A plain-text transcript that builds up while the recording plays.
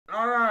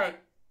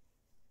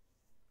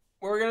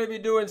gonna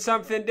be doing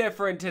something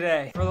different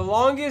today. For the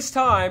longest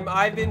time,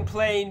 I've been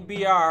playing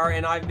BR,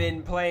 and I've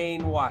been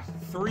playing, what,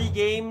 3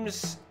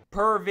 games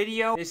per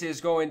video? This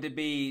is going to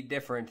be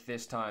different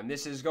this time.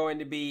 This is going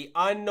to be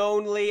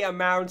unknownly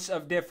amounts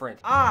of different.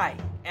 I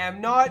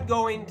am not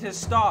going to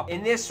stop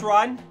in this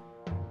run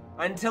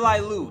until I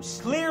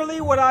lose.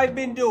 Clearly, what I've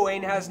been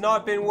doing has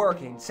not been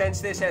working, since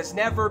this has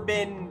never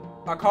been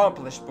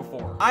accomplished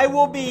before. I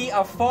will be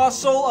a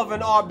fossil of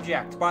an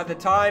object by the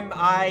time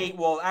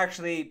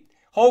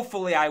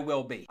hopefully I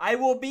will be. I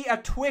will be a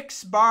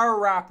Twix bar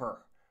wrapper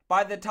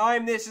by the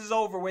time this is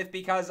over with,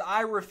 because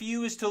I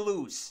refuse to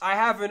lose. I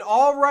have an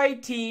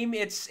alright team.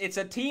 It's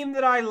a team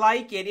that I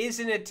like. It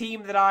isn't a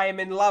team that I am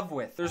in love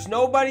with. There's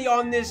nobody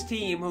on this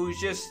team who's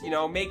just,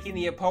 making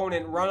the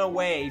opponent run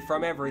away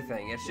from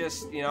everything. It's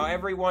just,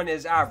 everyone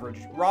is average.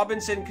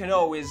 Robinson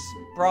Cano is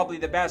probably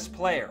the best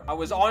player. I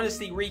was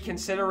honestly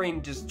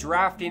reconsidering just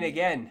drafting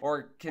again,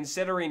 or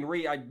considering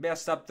I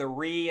messed up the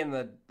and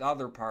the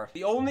other part.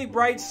 The only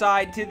bright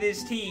side to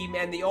this team,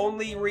 and the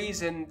only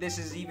reason this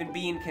is even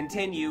being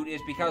continued,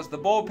 is because the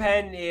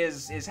bullpen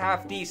is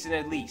half decent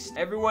at least.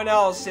 Everyone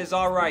else is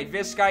alright.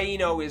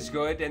 Vizcaíno is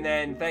good, and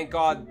then, thank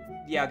God,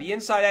 yeah, the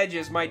inside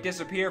edges might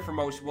disappear for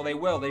most. Well, they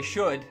will. They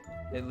should,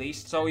 at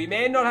least. So you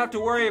may not have to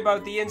worry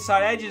about the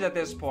inside edges at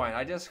this point.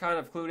 I just kind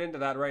of clued into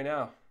that right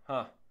now.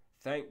 Huh.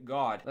 Thank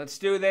God. Let's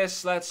do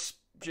this. Let's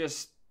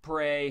just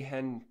pray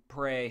and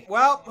pray.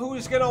 Well,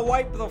 who's gonna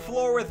wipe the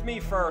floor with me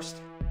first?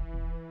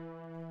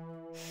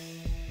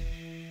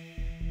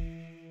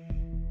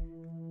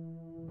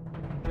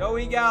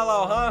 Joey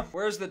Gallo, huh?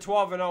 Where's the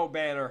 12-0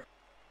 banner?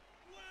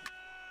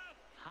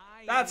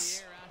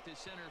 That's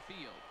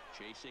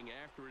chasing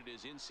after it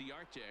is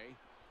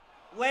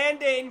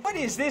landing. What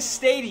is this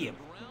stadium?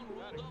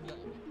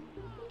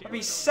 It'll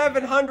be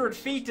 700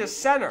 feet to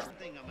center.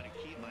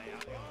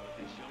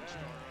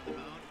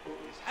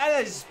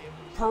 That is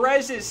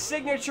Perez's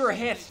signature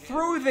hit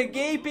through the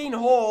gaping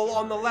hole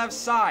on the left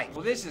side.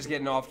 Well, this is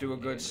getting off to a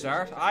good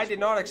start. I did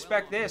not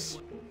expect this.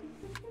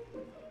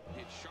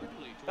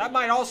 That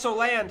might also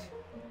land.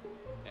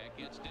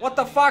 What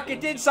the fuck? It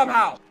did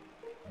somehow.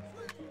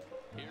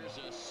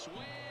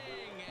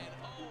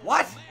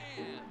 What?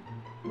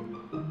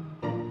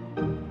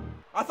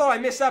 I thought I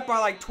missed that by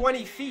like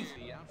 20 feet.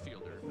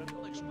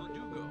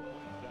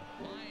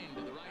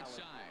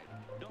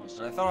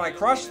 I thought I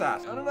crushed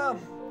that. I don't know.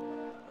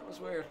 That was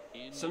weird.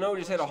 Sano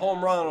just hit a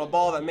home run on a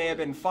ball that may have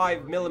been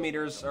 5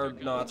 millimeters, or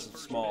no, it's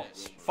small.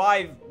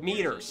 5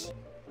 meters.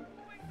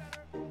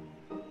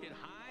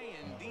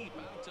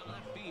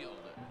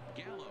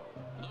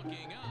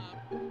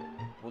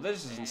 Well,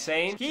 this is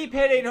insane. Keep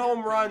hitting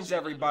home runs,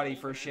 everybody,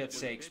 for shit's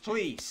sakes,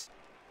 please.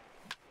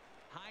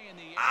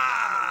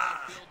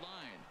 Ah!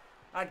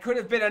 That could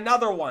have been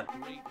another one.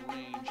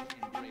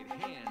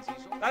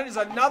 That is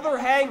another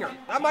hanger.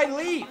 That might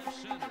leave.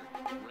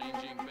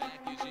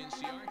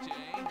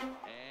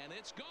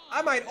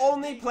 I might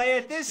only play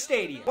at this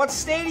stadium. What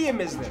stadium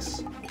is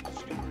this?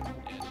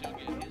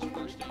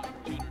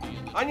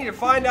 I need to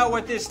find out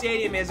what this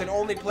stadium is and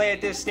only play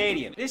at this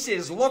stadium. This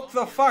is look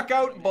the fuck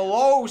out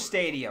below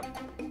stadium.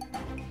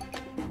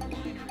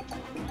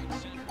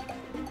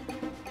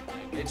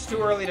 It's too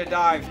early to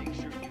dive.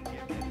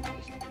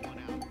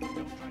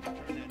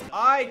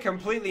 I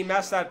completely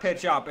messed that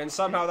pitch up, and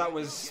somehow that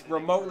was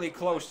remotely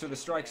close to the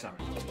strike zone.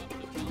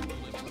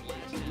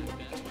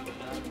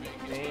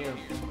 Damn.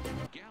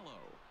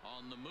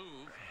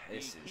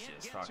 This is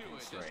just fucking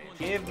strange.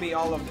 Give me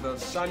all of the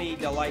sunny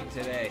delight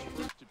today.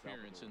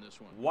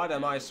 What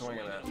am I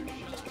swinging at?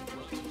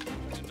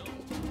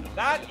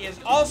 That is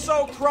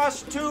also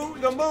crushed to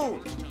the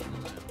moon.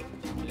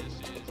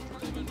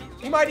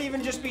 He might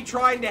even just be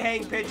trying to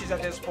hang pitches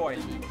at this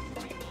point.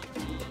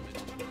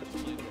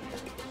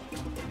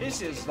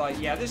 This is like,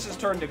 yeah, this has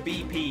turned to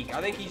BP.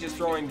 I think he's just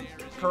throwing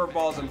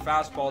curveballs and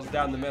fastballs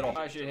down the middle.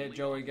 I should hit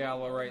Joey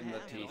Gallo right in the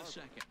teeth.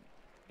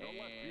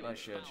 I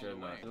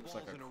shouldn't I? It looks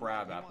like a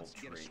crab apple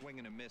tree.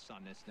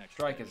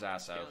 Strike his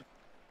ass out.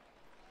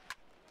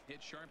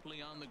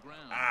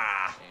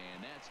 Ah!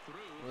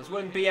 This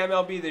wouldn't be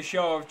MLB The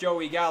Show if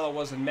Joey Gallo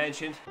wasn't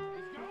mentioned.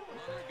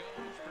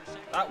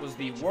 That was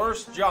the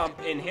worst jump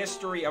in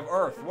history of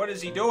Earth. What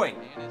is he doing?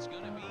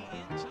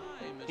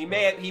 He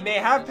may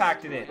have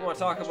packed it in. You want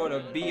to talk about a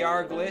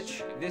BR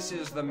glitch? This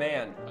is the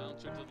man.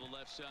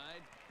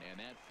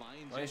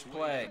 Nice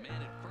play.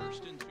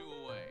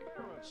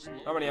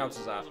 How many outs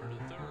is that?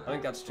 I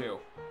think that's 2.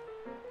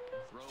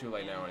 It's too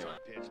late now anyway.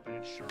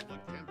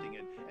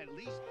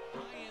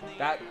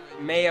 That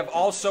may have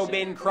also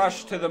been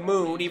crushed to the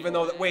moon, even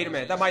though wait a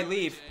minute, that might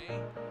leave.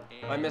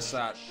 I missed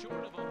that.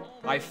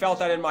 I felt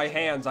that in my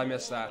hands. I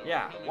missed that.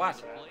 Yeah,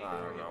 what? I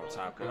don't know what's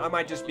happening. I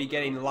might just be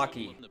getting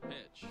lucky.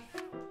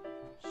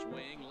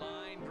 Swing,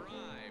 line,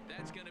 drive.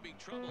 That's gonna be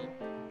trouble.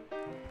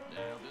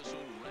 Now this will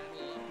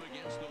rattle up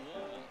against the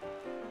wall.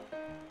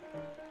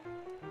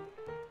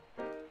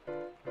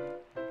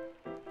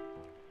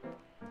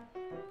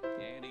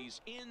 And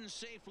he's in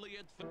safely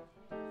at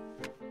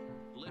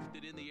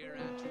lifted in the air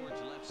out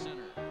towards left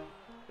center.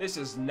 This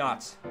is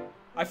nuts.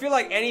 I feel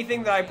like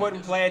anything that I put in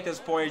play at this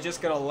point is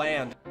just gonna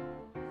land.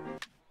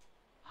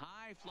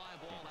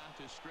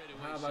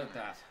 How about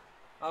that?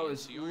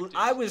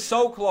 I was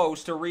so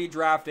close to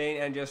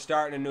redrafting and just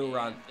starting a new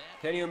run.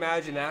 Can you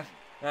imagine that?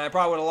 And I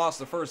probably would have lost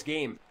the first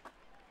game.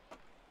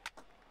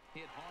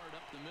 Hit hard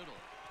up the middle,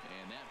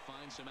 and that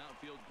finds some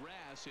outfield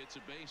grass. It's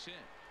a base hit.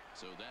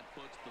 So that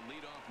puts the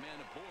leadoff man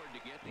aboard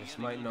to get the This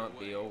might not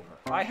be over.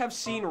 I have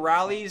seen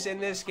rallies in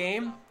this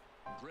game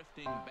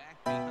drifting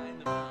back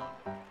behind the mound.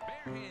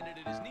 Barehanded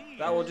at his knees.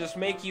 that will just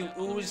make you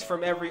ooze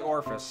from every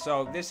orifice.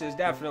 So this is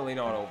definitely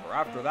not over.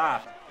 After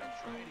that,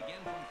 Try it again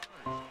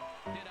from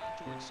first. Hit out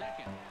towards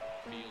second.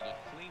 Fielded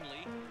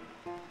cleanly.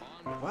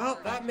 well,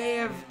 that may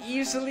have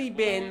easily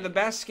been the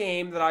best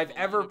game that I've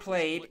ever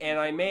played, and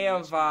I may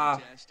have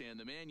And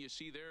the man you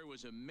see there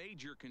was a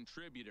major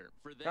contributor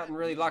for that. gotten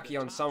really lucky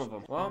on some of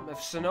them. Well,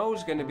 if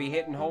Sano's going to be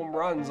hitting home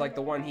runs like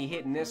the one he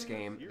hit in this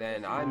game,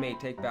 then I may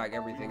take back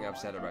everything I've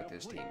said about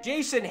this team.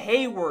 Jason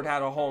Hayward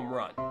had a home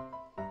run.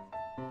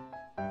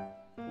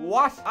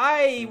 What?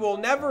 I will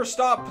never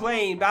stop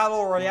playing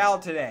Battle Royale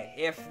today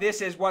if this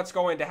is what's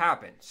going to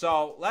happen.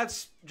 So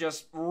let's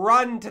just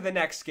run to the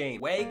next game.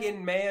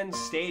 Wagon Man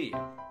Stadium.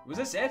 Was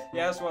this it?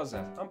 Yeah, this was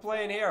it. I'm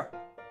playing here.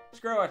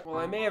 Screw it. Well,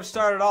 I may have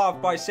started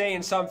off by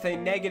saying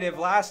something negative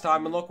last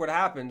time, and look what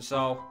happened.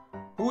 So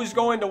who's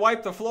going to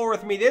wipe the floor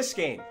with me this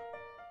game?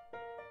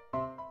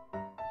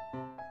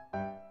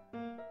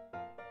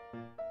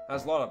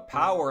 Has a lot of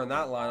power in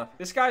that lineup.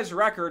 This guy's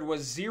record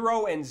was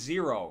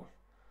 0-0.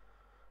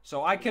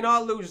 So I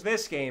cannot lose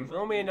this game.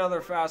 Throw me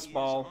another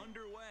fastball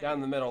down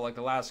the middle like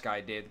the last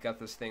guy did. Got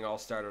this thing all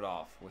started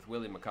off with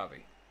Willie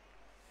McCovey.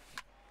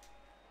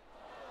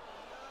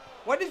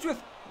 What is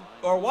with...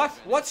 Or what?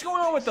 What's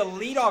going on with the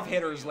leadoff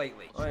hitters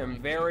lately? I am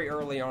very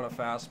early on a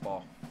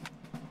fastball.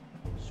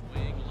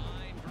 Swing,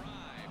 line,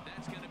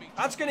 drive.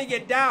 That's going to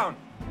get down.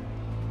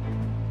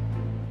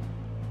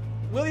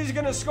 Willie's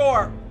going to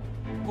score.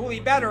 Well, he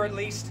better at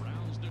least.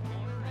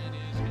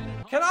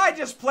 Can I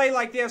just play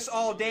like this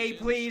all day,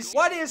 please?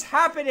 What is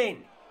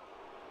happening?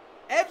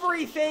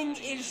 Everything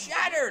is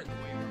shattered.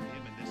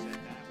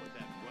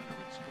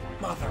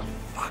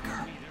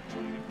 Motherfucker.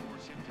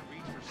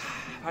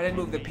 If I didn't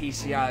move the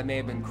PCI, I may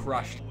have been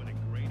crushed.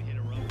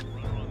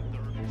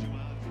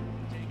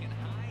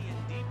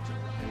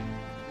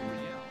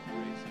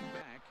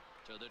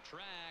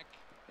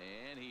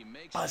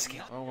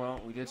 Buzzkill. Oh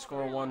well, we did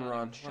score one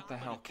run. What the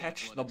hell?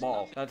 Catch the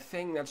ball. That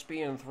thing that's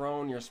being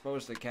thrown, you're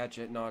supposed to catch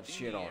it, not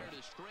shit on it.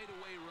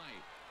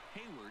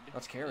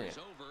 Let's carry it.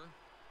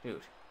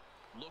 Dude.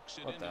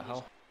 What the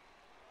hell?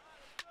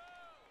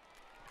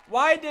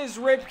 Why does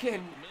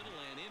Ripken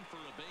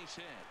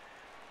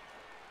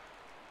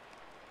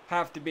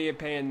have to be a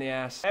pain in the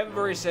ass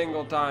every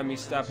single time he's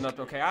stepping up?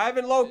 Okay, I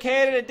haven't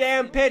located a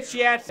damn pitch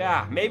yet.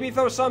 Yeah, maybe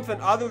throw something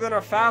other than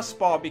a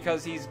fastball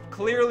because he's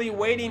clearly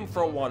waiting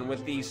for one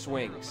with these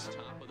swings.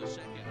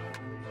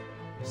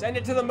 Send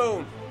it to the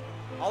moon.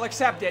 I'll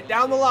accept it.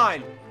 Down the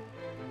line.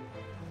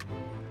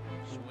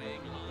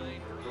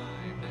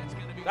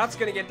 That's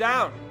gonna get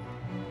down.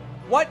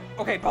 What?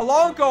 Okay,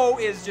 Polanco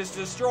is just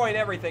destroying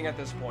everything at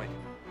this point.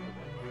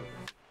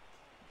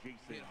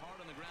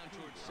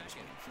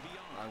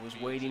 I was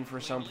waiting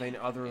for something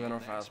other than a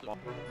fastball.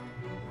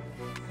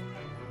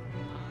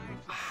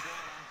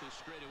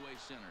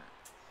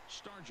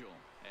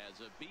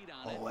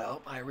 Oh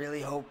well, I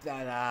really hope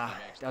that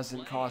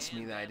doesn't cost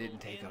me that I didn't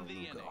take a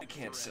Lugo. I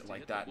can't sit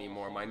like that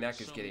anymore. My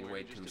neck is getting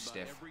way too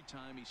stiff.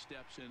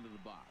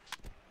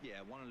 Yeah,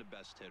 one of the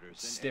best hitters.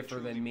 Stiffer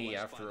than me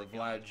after a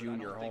Vlad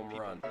Jr. home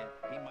run.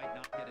 He might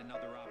not get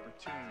another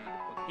opportunity.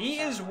 He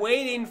is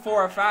waiting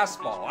for a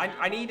fastball.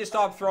 I need to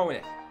stop throwing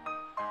it.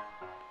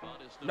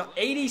 No,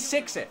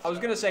 86 it. I was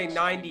going to say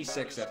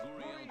 96 it.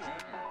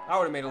 That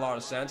would have made a lot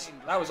of sense.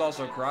 That was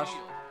also crushed.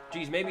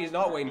 Geez, maybe he's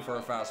not waiting for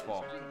a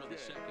fastball.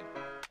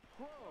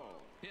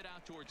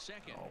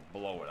 Oh,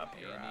 blow it up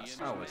your ass.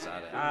 How was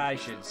that? I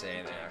shouldn't say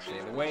anything,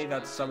 actually. The way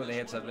that some of the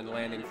hits have been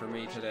landing for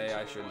me today,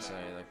 I shouldn't say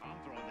anything.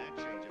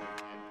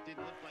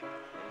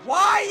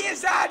 Why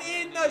is that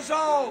in the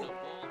zone?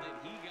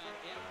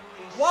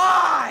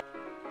 Why?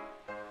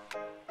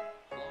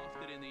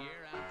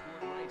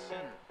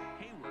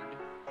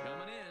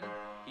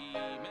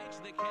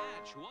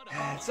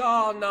 It's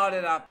all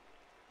knotted up.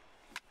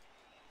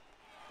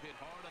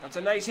 That's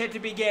a nice hit to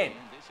begin.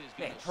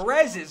 Man,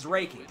 Perez is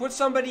raking. Put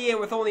somebody in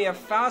with only a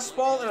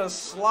fastball and a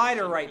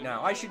slider right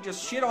now. I should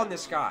just shit on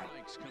this guy.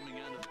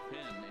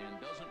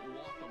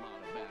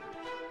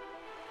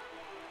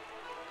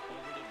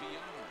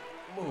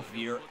 Move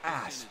your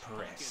ass,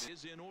 Perez.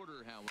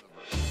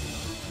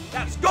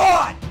 That's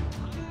gone!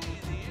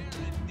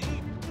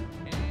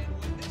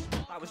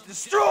 I was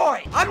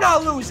destroyed! I'm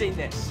not losing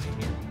this!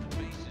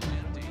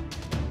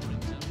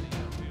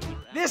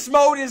 This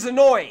mode is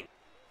annoying.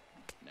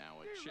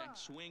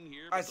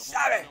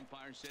 Stop it!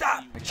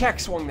 Stop! I check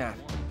swung that.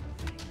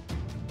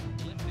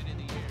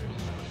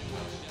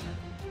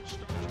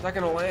 Is that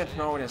gonna land?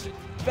 No, it isn't.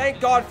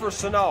 Thank God for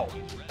Sano.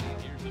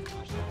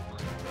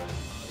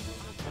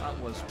 That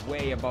was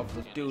way above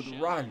the dude.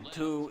 Run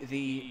to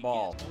the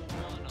ball.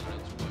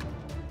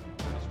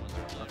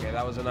 Okay,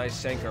 that was a nice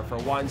sinker. For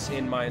once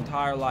in my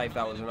entire life,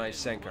 that was a nice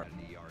sinker.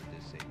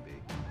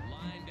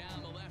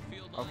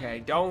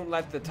 Okay, don't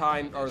let the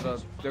time or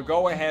the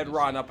go-ahead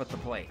run up at the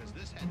plate.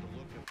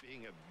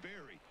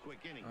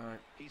 Alright.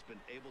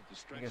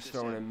 I guess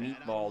throwing a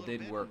meatball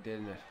did work,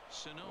 didn't it?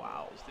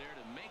 Wow.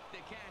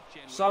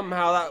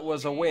 Somehow that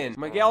was a win.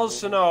 Miguel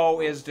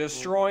Sano is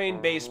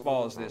destroying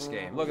baseballs this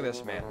game. Look at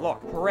this man.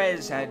 Look,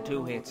 Perez had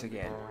 2 hits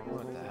again.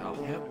 What the hell?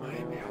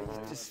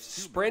 Yep, just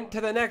sprint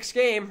to the next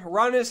game.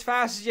 Run as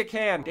fast as you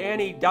can.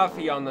 Danny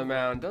Duffy on the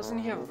mound. Doesn't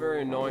he have a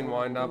very annoying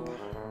windup?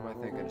 Or am I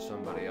thinking of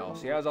somebody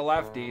else? He has a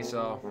lefty,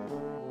 so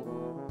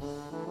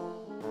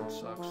that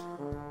sucks.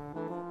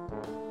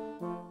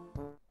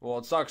 Well,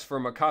 it sucks for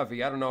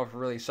McCovey. I don't know if it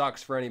really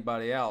sucks for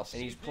anybody else.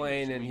 And he's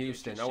playing in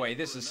Houston. Oh, wait,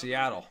 this is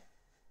Seattle.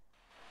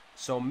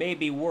 So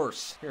maybe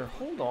worse. Here,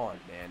 hold on,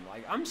 man.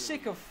 Like, I'm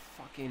sick of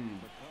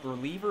fucking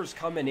relievers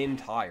coming in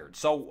tired.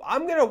 So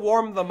I'm going to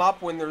warm them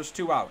up when there's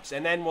 2 outs,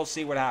 and then we'll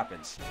see what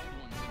happens.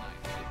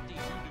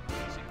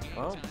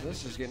 Well,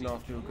 this is getting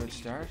off to a good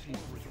start. He's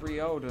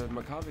 3-0 to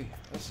McCovey.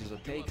 This is a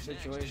take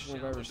situation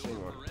I've ever seen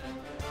one.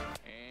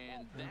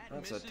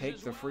 That's a take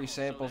the free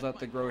samples at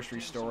the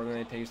grocery store and then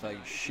it tastes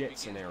like shit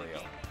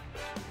scenario.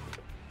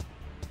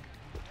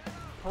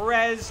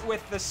 Perez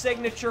with the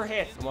signature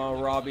hit. Come on,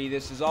 Robbie.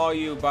 This is all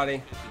you,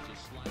 buddy.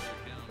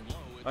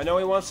 I know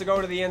he wants to go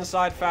to the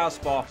inside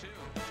fastball.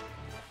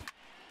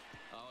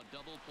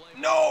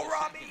 No,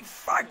 Robbie.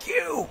 Fuck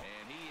you.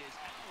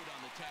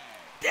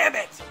 Damn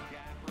it.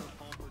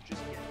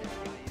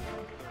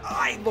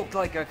 I looked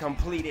like a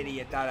complete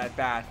idiot that at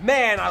bat.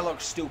 Man, I look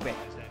stupid.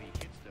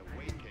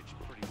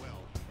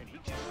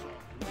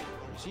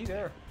 Is he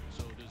there?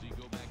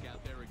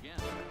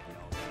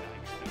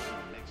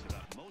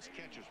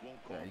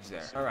 Yeah, he's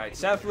there. Alright,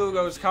 Seth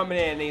Lugo's coming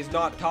in. He's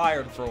not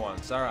tired for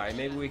once. Alright,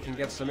 maybe we can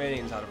get some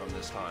innings out of him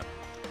this time.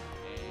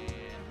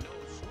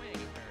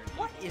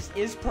 What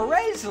is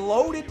Perez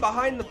loaded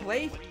behind the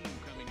plate?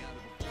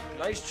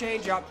 Nice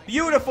changeup.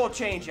 Beautiful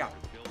changeup.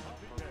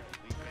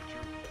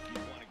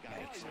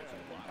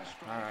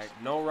 Alright,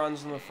 no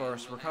runs in the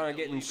first. We're kind of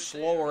getting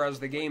slower as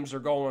the games are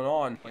going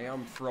on. Like,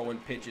 I'm throwing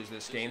pitches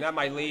this game. That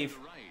might leave.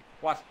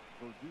 What?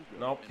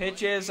 No,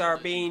 pitches are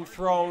being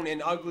thrown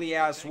in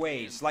ugly-ass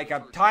ways. Like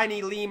a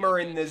tiny lemur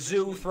in the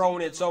zoo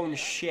throwing its own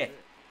shit.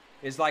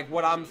 Is like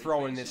what I'm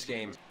throwing this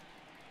game.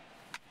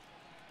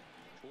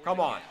 Come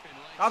on.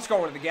 Let's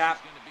go into the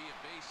gap.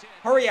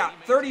 Hurry up.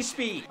 30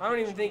 speed. I don't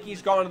even think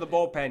he's gone to the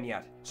bullpen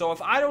yet. So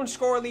if I don't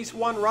score at least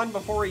 1 run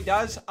before he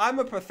does, I'm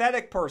a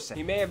pathetic person.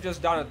 He may have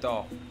just done it,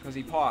 though, because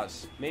he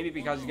paused. Maybe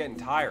because he's getting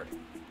tired.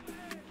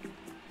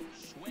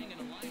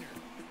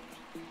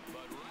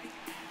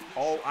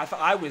 Oh, I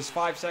thought I was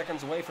 5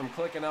 seconds away from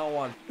clicking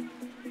L1.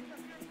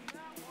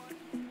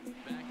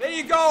 There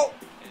you go.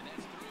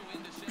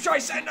 Should I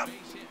send him?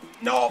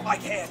 No, I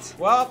can't.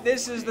 Well,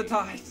 this is the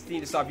time. I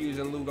need to stop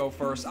using Lugo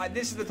first.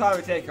 This is the time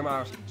to take him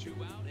out.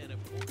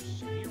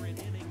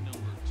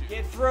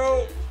 Get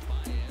through.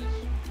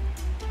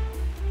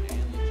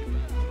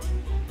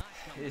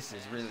 This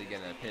is really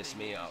going to piss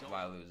me off if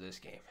I lose this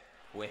game.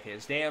 With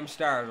his damn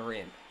starter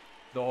in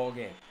the whole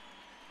game.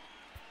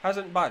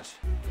 Hasn't budged.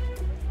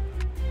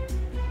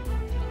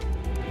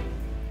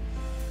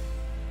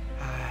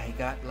 I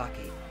got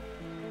lucky.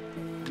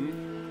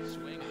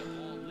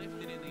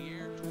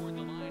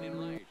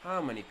 How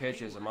many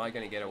pitches am I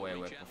going to get away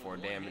with before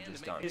damage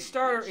is done? His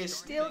starter is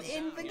still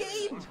in the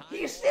game.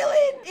 He's still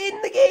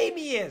in the game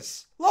he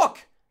is. Look,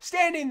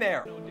 standing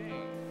there.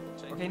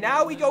 Okay,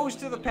 now he goes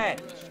to the pen.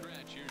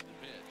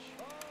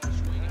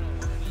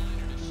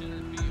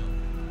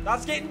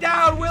 That's getting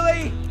down,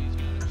 Willie.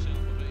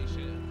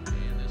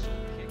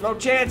 No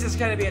chance it's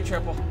going to be a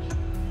triple.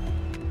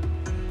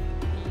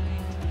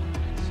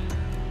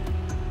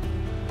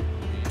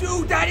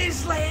 Dude, that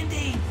is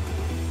landing.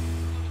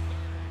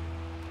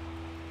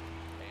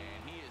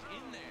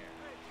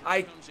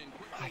 I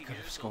could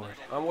have scored.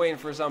 I'm waiting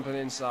for something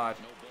inside.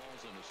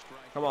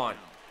 Come on.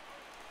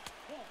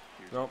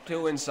 Nope,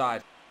 2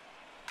 inside.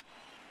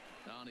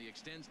 He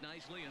extends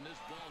nicely, and this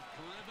ball's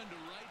driven to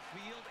right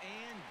field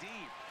and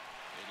deep.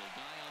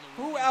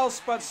 Who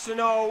else but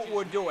Sano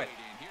would do it?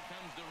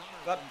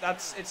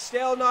 It's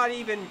still not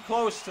even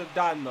close to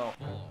done, though.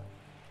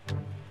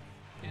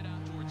 Hit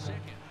out towards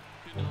second.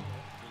 Cano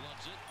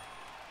gloves it.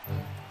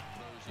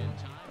 Throws in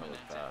time, and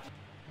that's out.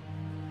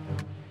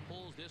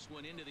 Pulls this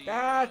one into the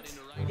That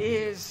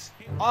is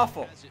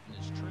awful.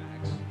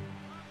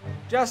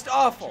 Just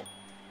awful.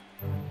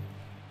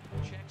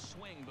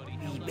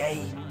 He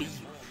made me.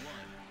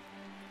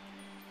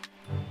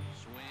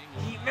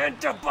 He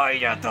meant to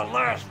bite at the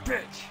last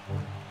pitch.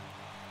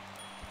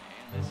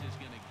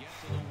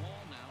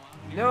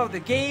 No, the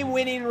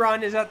game-winning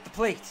run is at the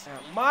plate.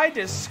 My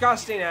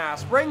disgusting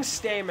ass. Bring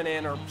Stamen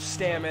in, or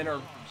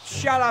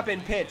shut up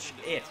and pitch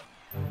it.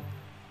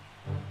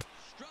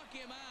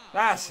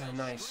 That's a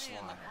nice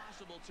slider.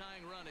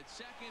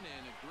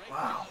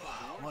 Wow,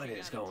 what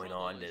is going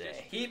on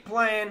today? Keep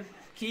playing.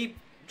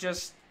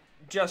 Just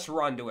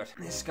run to it.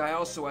 This guy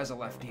also has a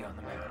lefty on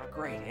the mound.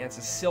 Great, and it's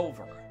a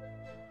silver.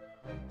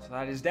 So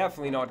that is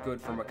definitely not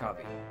good for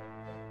McCovey.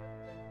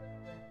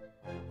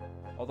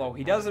 Although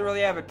he doesn't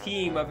really have a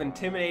team of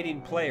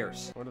intimidating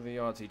players. What are the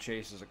odds he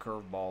chases a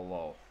curveball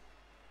low?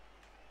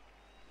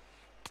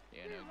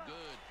 And a good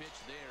pitch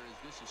there as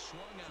this is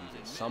swung on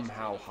and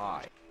Somehow missed.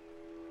 high.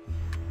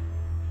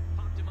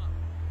 Popped him up.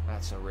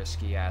 That's a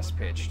risky ass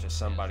pitch to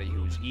somebody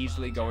who's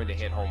easily going to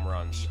hit home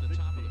runs. The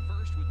top of the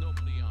first with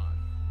nobody on.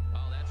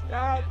 Oh, that's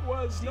That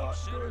one was deep not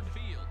center good.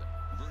 Field.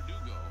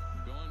 Verdugo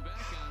going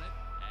back on it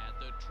at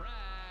the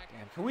track.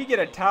 Damn, can we get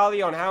a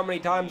tally on how many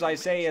times I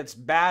say it's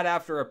bad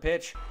after a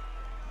pitch?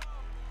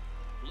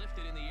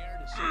 Lifted in the air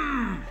to see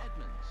Edmonds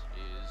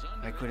is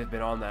under. I could have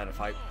been on that if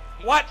I...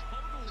 What?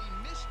 Totally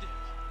missed it.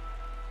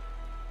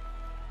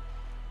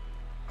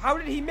 How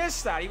did he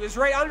miss that? He was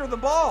right under the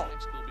ball.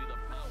 Next will be the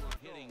power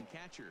hitting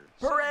catcher.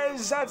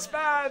 Perez, that's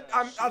bad.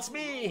 That's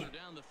me.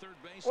 Down the third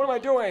base. What am I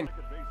doing?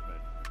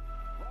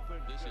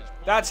 This is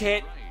That's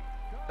hit. right.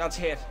 That's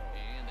hit.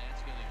 And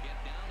that's going to get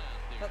down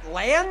out there. That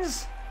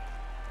lands?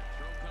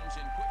 Throw comes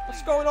in quickly.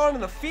 What's going on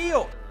in the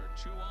field?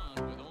 There are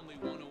 2 on with only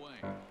 1 away.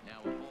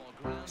 Now a ball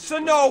grounded.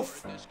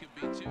 Sanof! This could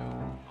be 2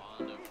 on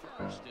the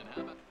first and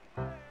have it.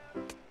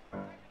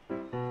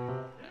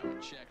 Now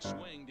a check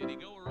swing. Did he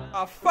go around?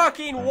 A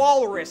fucking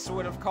walrus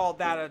would have called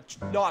that a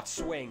not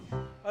swing.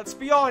 Let's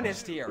be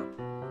honest here.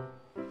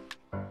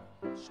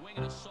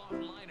 Swinging a soft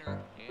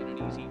liner and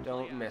an easy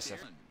Don't play miss out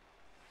it. there.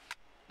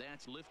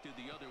 That's lifted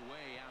the other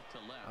way out to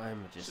left.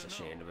 I'm just Sanof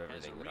ashamed of has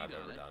everything a that I've read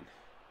on ever it. done.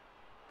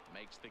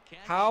 Makes the catch.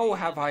 How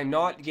have I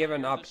not And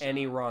given up the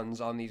any side.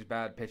 runs on these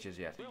bad pitches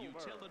yet? The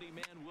utility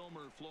man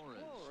Wilmer Flores.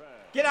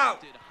 Get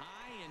out! Lifted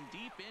high and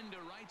deep into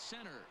right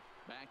center.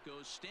 Back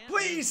goes Stanton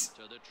Please!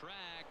 to the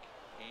track,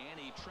 and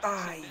he tracks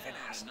Ah, it even down.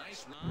 has A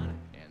nice run,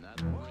 and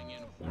that'll bring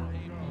in Jorge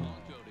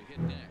Polanco to hit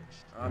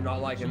next. I'm not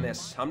liking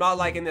this. I'm not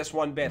liking this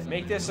one bit.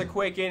 Make this a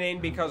quick inning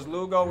because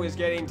Lugo is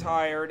getting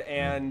tired,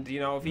 and, you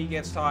know, if he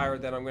gets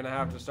tired, then I'm going to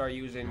have to start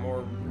using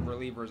more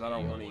relievers I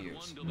don't want to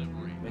use.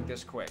 Make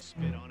this quick.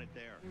 Spit on it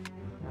there.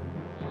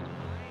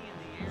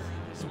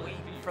 Just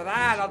waiting for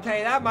that, I'll tell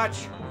you that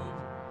much.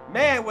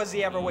 Man, was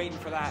he ever waiting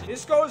for that.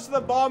 This goes to the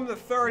bottom of the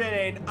third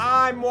inning.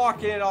 I'm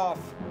walking it off.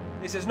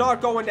 This is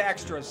not going to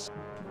extras.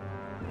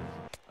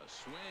 A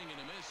swing and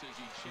a miss as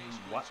he chased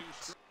What? with 2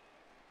 strikes.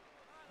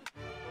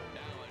 Now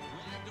a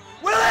drive to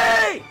Willie!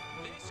 right.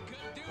 This could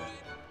do it.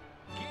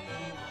 Game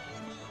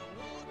over.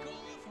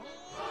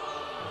 Walk-off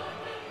home.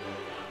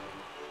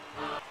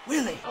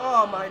 Willie!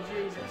 Oh my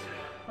Jesus.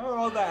 Oh,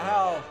 what the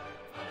hell?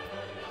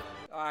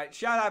 Alright,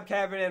 shut up,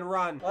 Kevin, and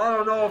run. I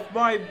don't know if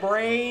my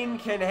brain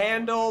can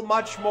handle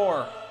much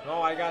more.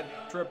 Oh, I got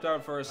tripped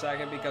out for a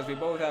second because we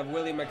both have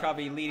Willie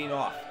McCovey leading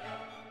off.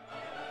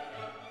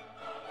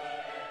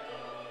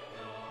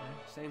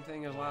 Same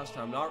thing as last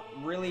time. Not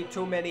really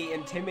too many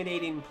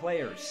intimidating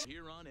players.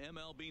 Here on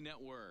MLB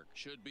Network.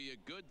 Should be a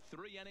good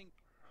 3-inning.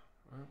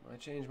 Well, I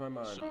changed my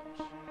mind.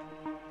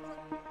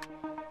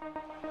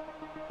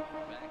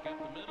 Back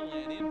up the middle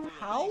and in for a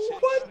How? base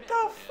hit. What Schmidt, the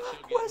as fuck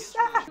he'll get was his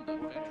that? first. The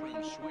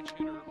veteran switch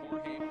hitter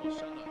Jorge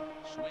Posada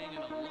swinging a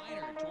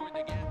liner toward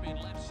the gap in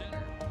left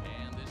center,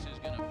 and this is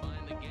going to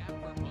find the gap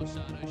for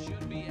Posada.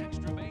 Should be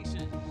extra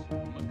bases.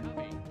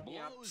 McCovey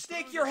blows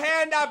Stick through your the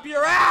hand up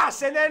your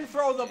ass and then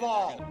throw the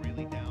ball.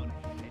 Really down,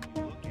 and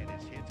you look at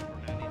his hits per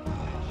 9 inning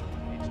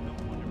pitch. It's no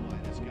wonder why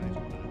this guy's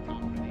one of the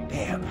top of the league.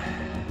 Damn.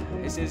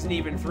 This isn't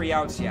even 3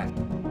 outs yet.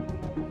 Drilled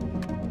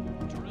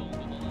to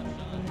the left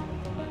side.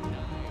 A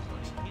dive,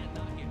 but he can't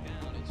knock it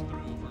down. It's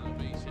through for a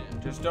base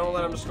hit. Just don't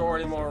let him score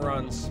any more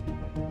runs.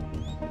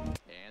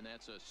 And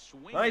that's a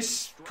swing.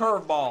 Nice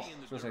curveball. I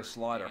was going to say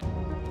slider.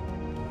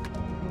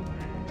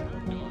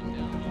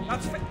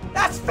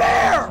 That's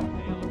fair!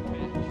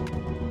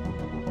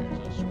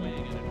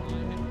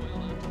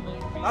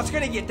 That's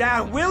going to get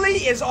down.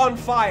 Willie is on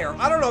fire.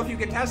 I don't know if you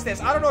can test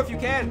this. I don't know if you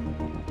can.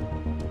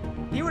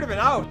 He would have been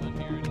out.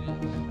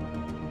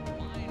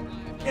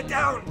 Get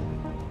down.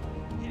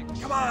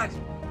 Come on.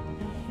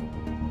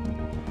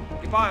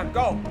 Get by him.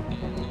 Go.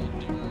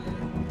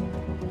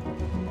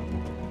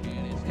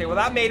 Okay, well,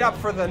 that made up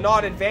for the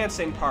not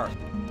advancing part.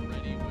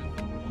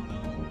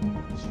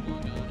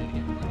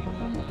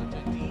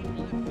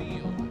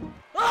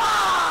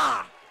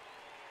 Ah!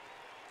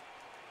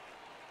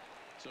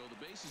 So the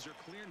bases are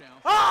clear now.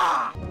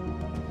 Ah!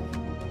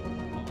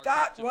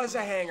 That was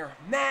a hanger.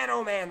 Man,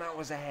 oh man, that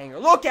was a hanger.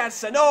 Look at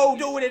Sano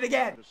doing it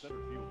again. Swing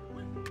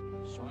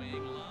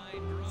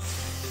line drive.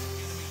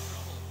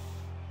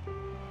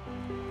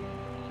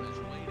 On his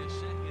way to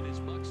second is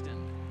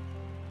Buxton.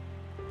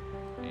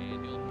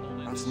 And he'll pull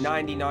in That's to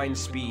 99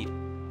 speed.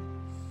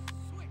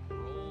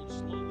 rolled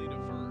slowly to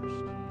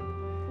first.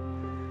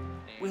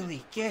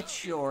 Willie,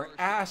 get your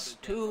ass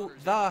to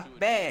the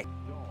bag.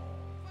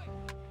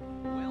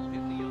 Well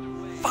hit the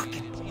other way. Fucking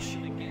And it's bullshit.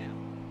 in the gap.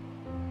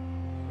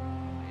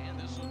 And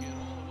this will get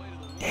all the way to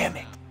the Damn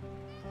it.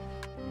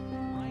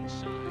 right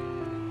side.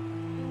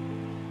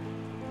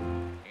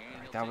 And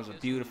he'll That was take a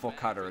this beautiful one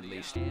back cutter, for at the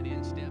least. out. And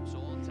in steps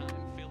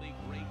all-time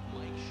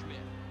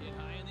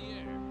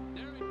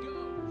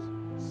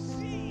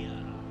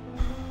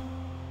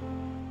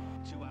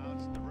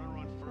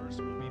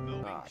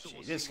Ah,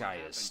 gee, this guy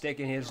is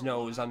sticking his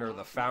nose under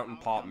the fountain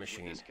pop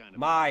machine.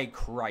 My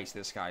Christ,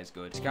 this guy's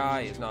good. This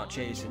guy is not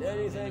chasing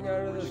anything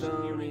out of the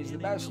zone. He's the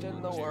best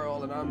in the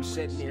world, and I'm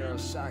sitting here a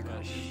sack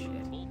of shit.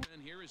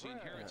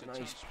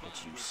 Nice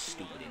pitch, you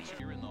stupid idiot.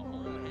 Here in the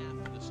home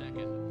half of the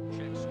second.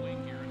 Check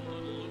swing here and a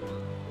little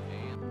looper.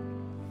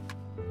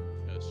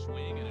 And a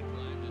swing and a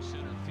drive to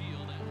center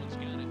field. That one's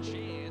got a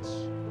chance.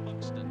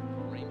 Buxton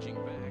arranging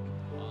back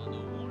on the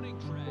warning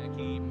track.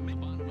 He made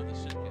bottom of the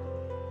second.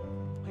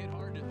 Hit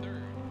hard to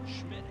third.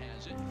 Schmidt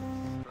has it.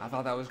 I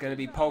thought that was going to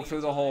be poked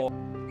through the hole.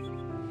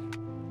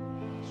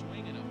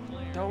 Swing and a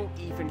flare. Don't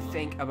even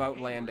think about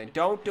landing.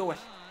 Don't do it.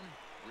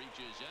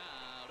 Reaches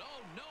out.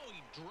 Oh no,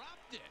 he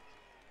dropped it.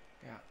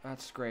 Yeah,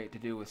 that's great to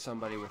do with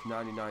somebody with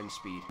 99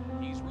 speed.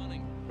 He's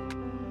running.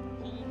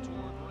 Pulled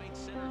toward right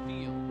center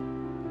field.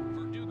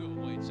 Verdugo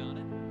waits on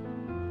it.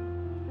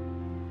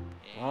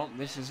 Well,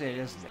 this is it,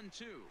 isn't it?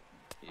 1-2.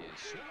 Is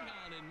swung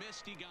on and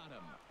missed. He got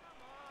him.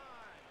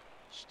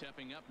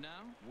 Stepping up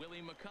now,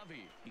 Willie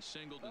McCovey. He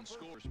singled and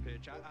scored. First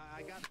pitch,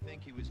 I got to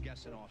think he was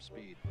guessing off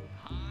speed.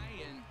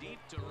 High and deep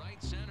to right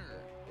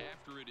center.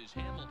 After it is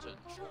Hamilton.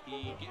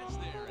 He gets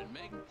there and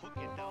makes Hook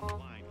it down the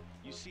line.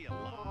 You see a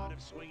lot of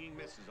swinging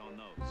misses on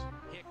those.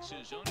 Hicks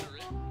is under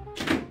it.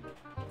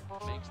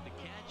 Makes the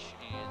catch,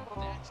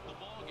 and that's the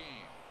ball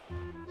game.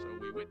 So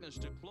we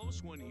witnessed a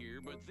close one here,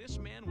 but this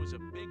man was a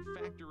big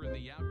factor in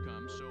the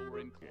outcome, so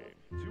we're in.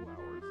 2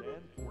 hours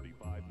and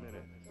 45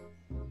 minutes.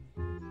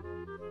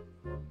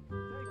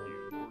 Thank you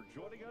for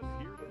joining us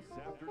here this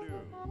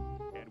afternoon.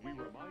 And we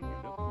remind you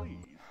to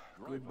please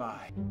drive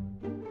Goodbye.